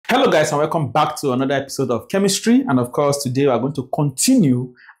Hello guys, and welcome back to another episode of chemistry. And of course, today we are going to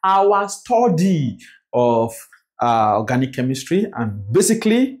continue our study of organic chemistry and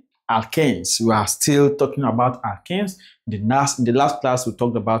basically alkanes. We are still talking about alkanes. In the last class, we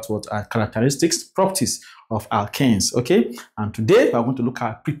talked about what are characteristics, properties of alkanes. Okay, and today we are going to look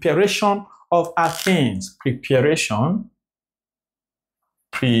at preparation of alkanes. Preparation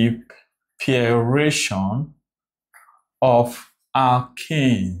of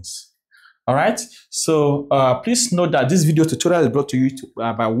alkanes. All right, so please note that this video tutorial is brought to you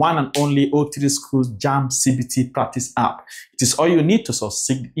by one and only O3 School's JAMB CBT practice app. It is all you need to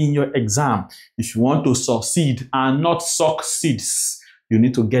succeed in your exam. If you want to succeed and not succeeds, you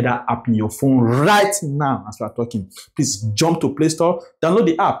need to get that app in your phone right now as we are talking. Please jump to Play Store, download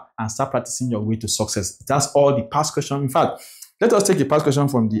the app, and start practicing your way to success. That's all the past question. In fact, let us take a past question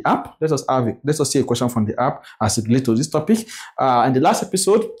from the app. Let us see a question from the app as it relates to this topic. In the last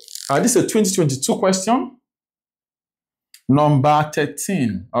episode, this is a 2022 question, number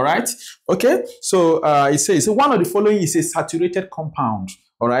 13. All right. Okay. So it says one of the following is a saturated compound.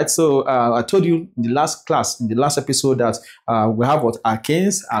 All right. So I told you in the last class, in the last episode, that we have what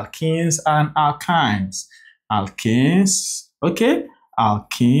alkanes, alkenes, and alkynes. Alkanes. Okay.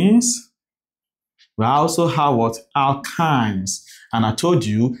 Alkenes. We also have what? Alkynes. And I told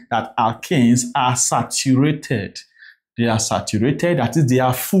you that alkanes are saturated. They are saturated, that is, they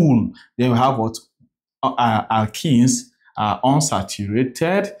are full. Then we have what? Alkenes are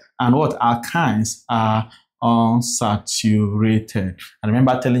unsaturated, and what? Alkynes are unsaturated. I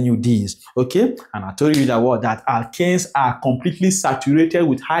remember telling you this, okay? And I told you that what? That alkanes are completely saturated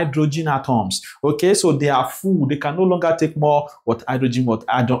with hydrogen atoms, okay? So they are full. They can no longer take more hydrogen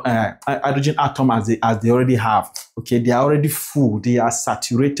atom as they already have, okay? They are already full. They are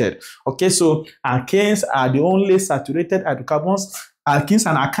saturated, okay? So alkanes are the only saturated hydrocarbons. Alkenes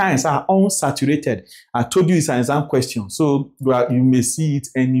and alkynes are unsaturated. I told you it's an exam question, so you may see it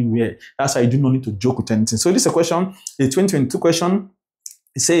anywhere. That's why you do not need to joke with anything. So this is a question, a 2022 question.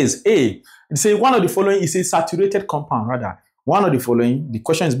 It says it says one of the following is a saturated compound. Rather, one of the following, the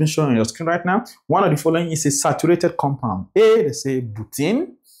question is being shown on your screen right now. One of the following is a saturated compound. They say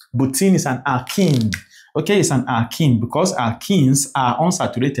butene. Butene is an alkene. Okay, it's an alkene. Because alkenes are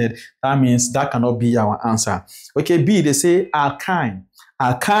unsaturated, that means that cannot be our answer. Okay, B, they say alkyne.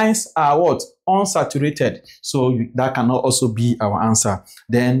 Alkynes are what? Unsaturated. So that cannot also be our answer.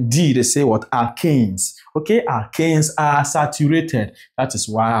 Then D, they say what? Alkanes. Okay, alkanes are saturated. That is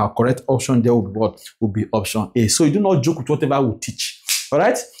why our correct option there will be what? Will be option A. So you do not joke with whatever we teach. All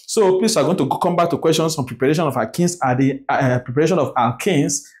right. So please, I'm going to come back to questions on preparation of alkenes at the preparation of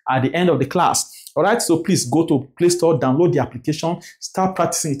alkanes at the end of the class. All right, so please go to Play Store, download the application, start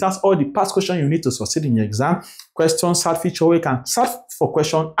practicing. It has all the past questions you need to succeed in your exam. Questions, search feature where you can search for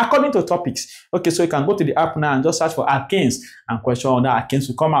questions according to topics. Okay, so you can go to the app now and just search for alkanes, and question on that alkanes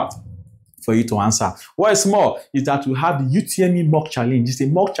will come out for you to answer. What is more is that we have the UTME mock challenge. It's a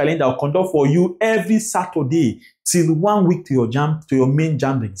mock challenge that will conduct for you every Saturday till 1 week to your main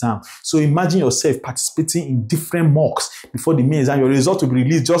JAMB exam. So imagine yourself participating in different mocks before the main exam. Your result will be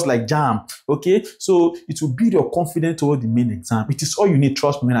released just like JAMB. Okay, so it will build your confidence toward the main exam. It is all you need.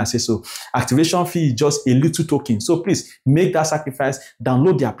 Trust me when I say so. Activation fee is just a little token. So please make that sacrifice.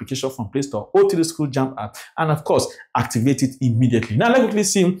 Download the application from Play Store, O3 School JAMB app, and of course activate it immediately. Now let's quickly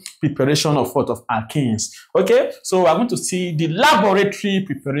see preparation of what? Of alkanes. Okay, so we're going to see the laboratory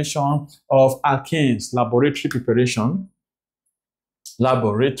preparation of alkanes. Laboratory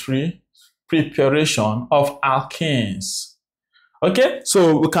preparation of alkanes. Okay,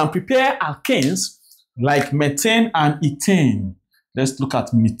 so we can prepare alkanes like methane and ethane. Let's look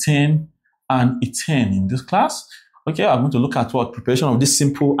at methane and ethane in this class. Okay, I'm going to look at what preparation of these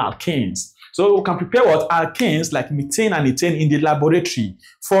simple alkanes. So we can prepare what? Alkanes like methane and ethane in the laboratory.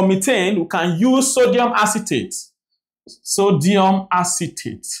 For methane, we can use sodium acetate. Sodium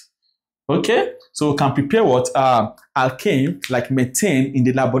acetate. Okay, so we can prepare what? Alkane like methane in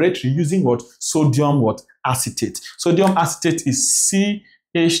the laboratory using what? Sodium what? Acetate. Sodium acetate is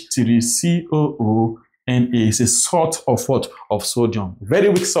CH3COO. And is a salt of what? Of sodium. Very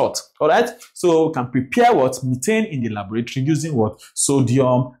weak salt. All right. So we can prepare what? Methane in the laboratory using what?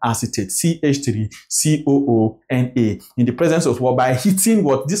 Sodium acetate. CH3COONA. In the presence of what? By heating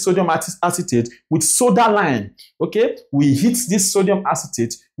what? This sodium acetate with soda lime. Okay. We heat this sodium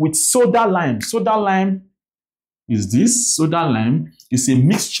acetate with soda lime. Soda lime is this. Soda lime is a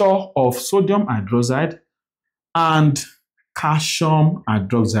mixture of sodium hydroxide and calcium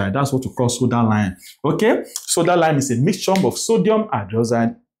hydroxide. That's what we call soda lime. Okay, soda lime is a mixture of sodium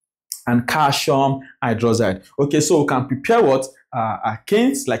hydroxide and calcium hydroxide. Okay, so we can prepare what?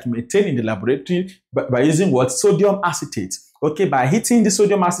 alkanes like methane in the laboratory by using what? Sodium acetate. Okay, by heating the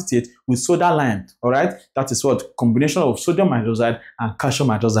sodium acetate with soda lime. All right, that is what? Combination of sodium hydroxide and calcium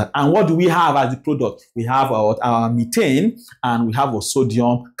hydroxide. And what do we have as the product? We have our methane, and we have a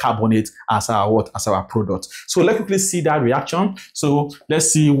sodium carbonate as our what? As our product. So let's quickly see that reaction. So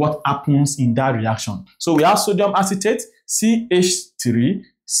let's see what happens in that reaction. So we have sodium acetate, CH3,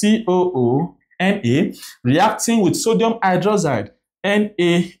 COO, Na, reacting with sodium hydroxide,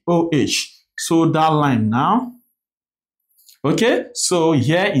 NaOH. Soda lime now. Okay, so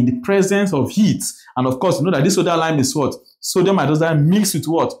here in the presence of heat, and of course, you know that this soda lime is what? Sodium hydroxide mixed with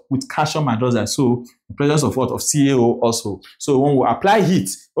what? With calcium hydroxide. So the presence of what? Of CaO also. So when we apply heat,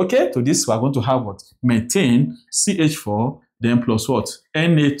 okay, to this, we are going to have what? Methane, CH4, then plus what?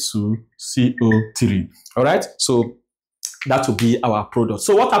 Na2CO3. All right, so that will be our product.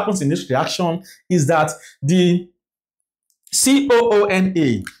 So what happens in this reaction is that the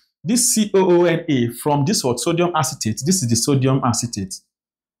COONA, this COONA from this what? Sodium acetate. This is the sodium acetate.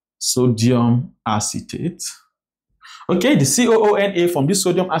 Sodium acetate. Okay, the COONA from this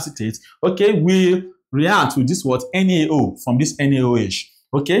sodium acetate, okay, will react with this what? NaO from this NaOH.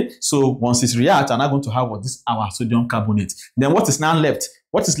 Okay, so once it's react, I'm now going to have what? This our sodium carbonate. Then what is now left?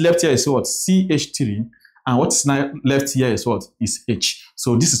 What is left here is what? CH3. And what is now left here is what? Is H.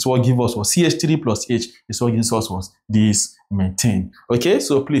 So this is what gives us what? CH3 plus H is what gives us what? This methane. Okay,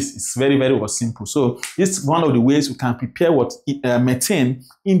 so please, it's very, very what? Simple. So it's one of the ways we can prepare what? Methane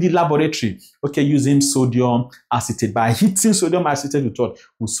in the laboratory. Okay, using sodium acetate by heating sodium acetate with what?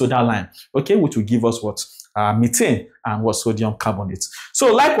 With soda lime. Okay, which will give us what? Methane and what? Sodium carbonate.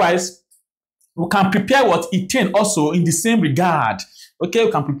 So likewise, we can prepare what? Ethane also in the same regard. Okay,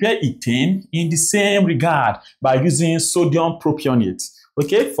 we can prepare ethane in the same regard by using sodium propionate.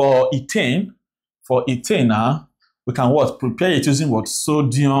 Okay, for ethane now, we can what? Prepare it using what?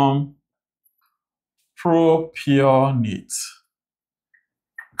 Sodium propionate.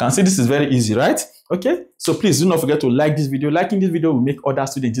 You can see this is very easy, right? Okay, so please do not forget to like this video. Liking this video will make other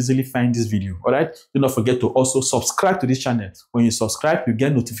students easily find this video. All right, do not forget to also subscribe to this channel. When you subscribe, you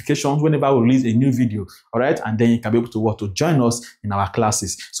get notifications whenever we release a new video. All right, and then you can be able to join us in our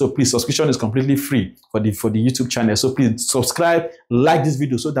classes. So please, subscription is completely free for the YouTube channel. So please subscribe, like this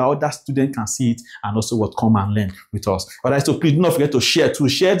video so that other students can see it and also come and learn with us. All right, so please do not forget to share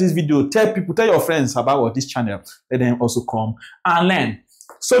this video. Tell your friends about this channel. Let them also come and learn.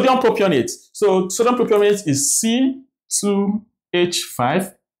 Sodium propionate. So sodium propionate is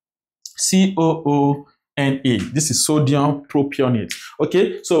C2H5 COONA. This is sodium propionate.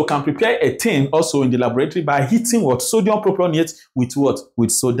 Okay, so we can prepare ethane also in the laboratory by heating what? Sodium propionate with what?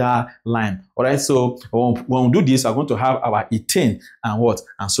 With soda lime. All right, so when we do this, we're going to have our ethane and what?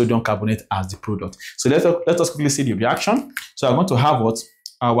 And sodium carbonate as the product. So let us quickly see the reaction. So I'm going to have what?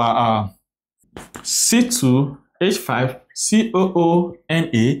 Our C2H5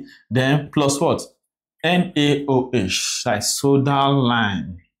 COONA, then plus what? NaOH, like soda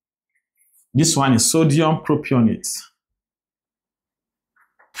lime. This one is sodium propionate.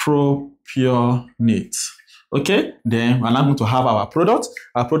 Okay, then we're now going to have our product.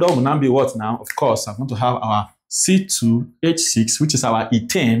 Our product will now be what now? Of course, I'm going to have our C2H6, which is our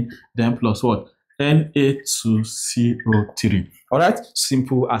ethane, then plus what? Na2CO3. All right,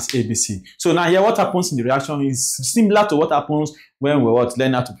 simple as ABC. So now here, what happens in the reaction is similar to what happens when we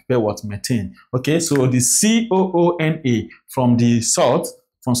learn how to prepare what? Methane. Okay, so the COONA from the salt,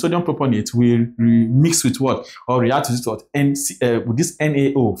 from sodium propionate, will mix with what? Or react with what? With this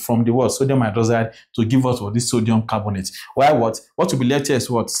NaO from the what? Sodium hydroxide to give us what? This sodium carbonate. While what will be left here is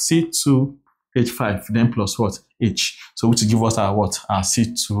what? C2H5, then plus what? H. So which will give us our what? Our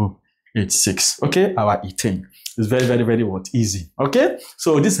C2H6. Okay, our ethane. It's very, very, very what? Easy. Okay,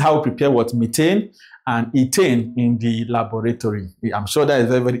 so this is how we prepare what? Methane and ethane in the laboratory. I'm sure that is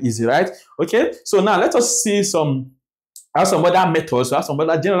very, very easy, right? Okay, so now let us see some other methods, some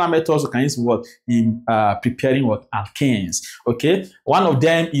other general methods we can use what? In preparing what? Alkanes. Okay, one of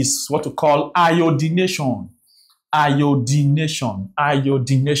them is what we call iodination. Iodination.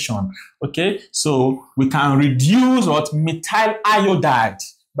 Okay, so we can reduce what? Methyl iodide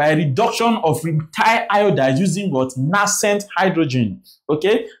by reduction of methyl iodide using what? Nascent hydrogen.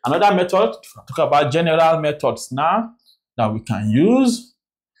 Okay, another method, talk about general methods now that we can use.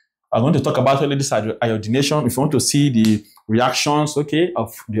 I'm going to talk about only this iodination. If you want to see the reactions, okay,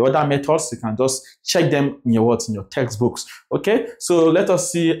 of the other methods, you can just check them in your in your textbooks. Okay, so let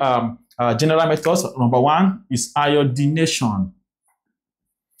us see general methods. Number one is iodination.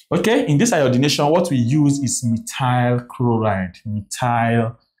 Okay, in this iodination, what we use is methyl chloride,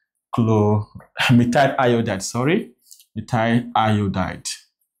 methyl iodide, sorry. methyl iodide.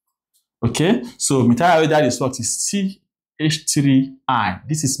 Okay, so methyl iodide is what? Is CH3I.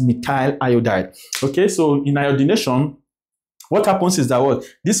 This is methyl iodide. Okay, so in iodination, what happens is that what?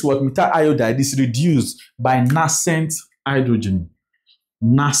 This what methyl iodide is reduced by nascent hydrogen.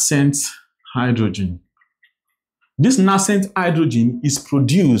 Nascent hydrogen. This nascent hydrogen is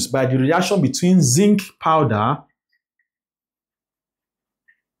produced by the reaction between zinc powder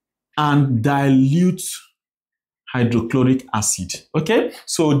and dilute hydrochloric acid. Okay,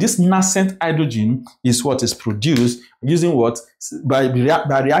 so this nascent hydrogen is what is produced using what? By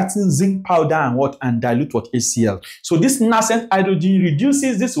reacting zinc powder and what? And dilute what? HCl. So this nascent hydrogen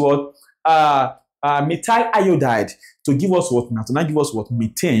reduces this what? Methyl iodide to give us what? Now to now give us what?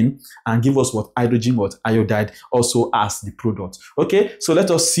 Methane, and give us what? Hydrogen what? Iodide also as the product. Okay, so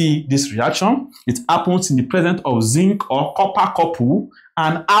let us see this reaction. It happens in the presence of zinc or copper couple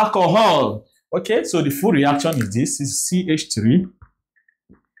and alcohol. Okay, so the full reaction is this, is CH3I,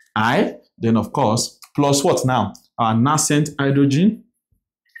 then of course, plus what now? Our nascent hydrogen,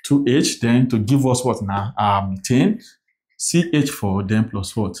 2H, then to give us what now? Methane, CH4, then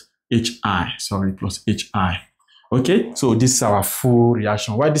plus what? HI, sorry, plus HI. Okay, so this is our full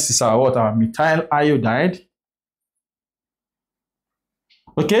reaction. Why this is our what? Our methyl iodide.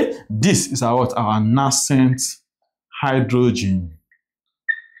 Okay, this is our what? Our nascent hydrogen.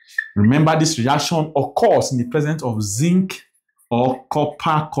 Remember, this reaction occurs in the presence of zinc or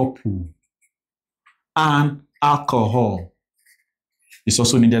copper couple and alcohol. It's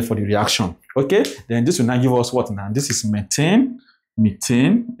also needed for the reaction. Okay, then this will now give us what now? This is methane,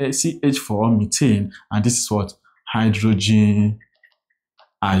 CH4, methane, and this is what? Hydrogen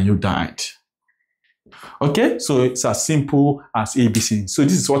iodide. Okay, so it's as simple as ABC. So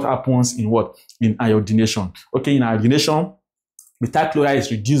this is what happens in what? In iodination. Okay, in iodination, methyl chloride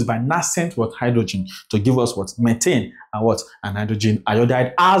is reduced by nascent what? Hydrogen to give us what? Methane and what? And hydrogen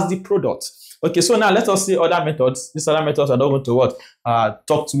iodide as the product. Okay, so now let us see other methods. These other methods are not going to what?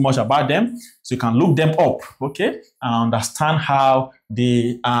 Talk too much about them. So you can look them up, okay, and understand how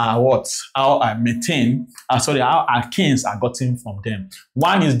the how alkanes are gotten from them.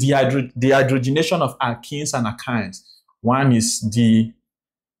 One is dehydrogenation of alkenes and alkynes. One is the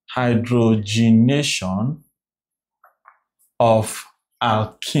hydrogenation of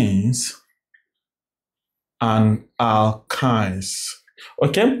alkenes and alkynes.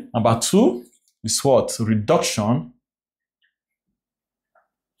 Okay, number two is what? Reduction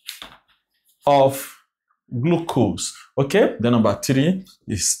of glucose. Okay, then number three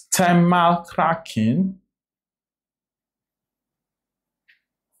is thermal cracking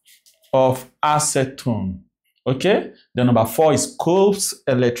of acetone. Okay, then number four is Kolb's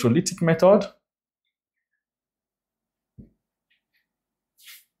electrolytic method.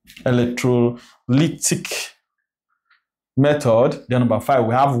 Electrolytic method. Then number five,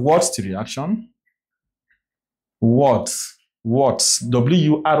 we have Wurtz reaction. Wurtz,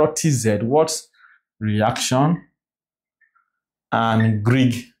 W-R-T-Z, Wurtz reaction, and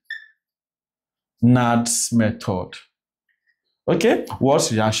Grignard's method. Okay,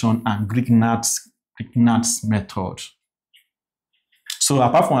 Wurtz reaction and Grignard's method. So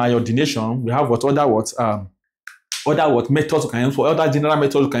apart from iodination, we have what other methods you can use for other general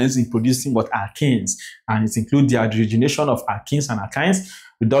methods you can use in producing what? Alkanes, and it includes the hydrogenation of alkenes and alkynes,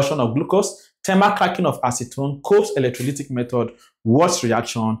 reduction of glucose, thermal cracking of acetone, Kolb's electrolytic method, Wurtz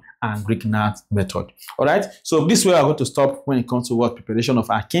reaction, and Grignard's method. All right, so this way I'm going to stop when it comes to what? Preparation of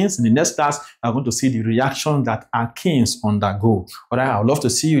alkanes. In the next class, I'm going to see the reaction that alkanes undergo. All right, I would love to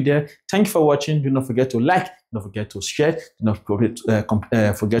see you there. Thank you for watching. Do not forget to like, don't forget to share, do not forget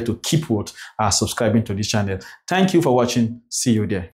to keep subscribing to this channel. Thank you for watching. See you there.